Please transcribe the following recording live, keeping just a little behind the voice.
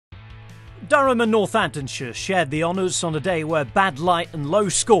Durham and Northamptonshire shared the honours on a day where bad light and low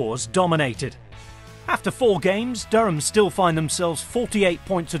scores dominated. After 4 games, Durham still find themselves 48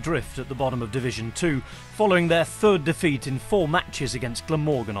 points adrift at the bottom of Division 2, following their 3rd defeat in 4 matches against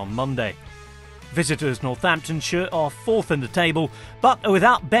Glamorgan on Monday. Visitors Northamptonshire are 4th in the table, but are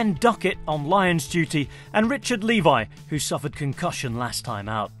without Ben Duckett on Lions duty and Richard Levi, who suffered concussion last time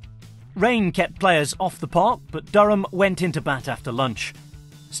out. Rain kept players off the park, but Durham went into bat after lunch.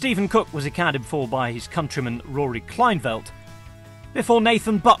 Stephen Cook was accounted for by his countryman Rory Kleinveld, before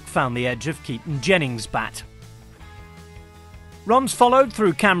Nathan Buck found the edge of Keaton Jennings' bat. Runs followed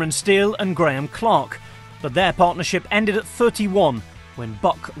through Cameron Steele and Graham Clark, but their partnership ended at 31 when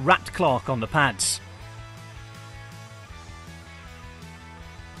Buck rapped Clark on the pads.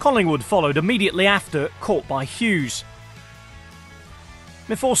 Collingwood followed immediately after, caught by Hughes,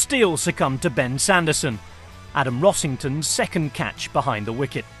 before Steele succumbed to Ben Sanderson, Adam Rossington's second catch behind the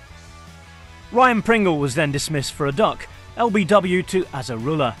wicket. Ryan Pringle was then dismissed for a duck, LBW to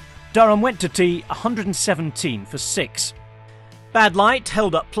Azarullah. Durham went to tea 117 for 6. Bad light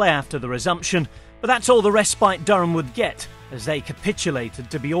held up play after the resumption, but that's all the respite Durham would get as they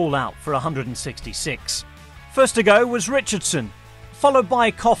capitulated to be all out for 166. First to go was Richardson, followed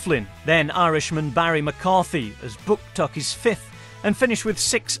by Coughlin, then Irishman Barry McCarthy as Book took his 5th and finished with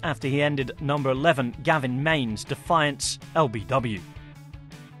 6 after he ended number 11 Gavin Main's defiance LBW.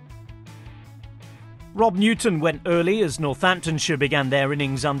 Rob Newton went early as Northamptonshire began their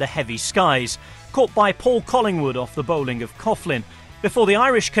innings under heavy skies, caught by Paul Collingwood off the bowling of Coughlin, before the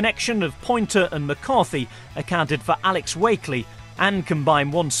Irish connection of Pointer and McCarthy accounted for Alex Wakely and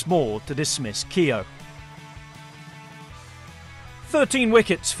combined once more to dismiss Keogh. 13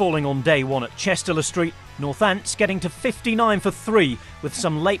 wickets falling on day 1 at Chester Street, Northants getting to 59 for 3 with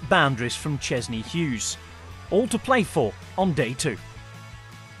some late boundaries from Chesney Hughes. All to play for on day 2.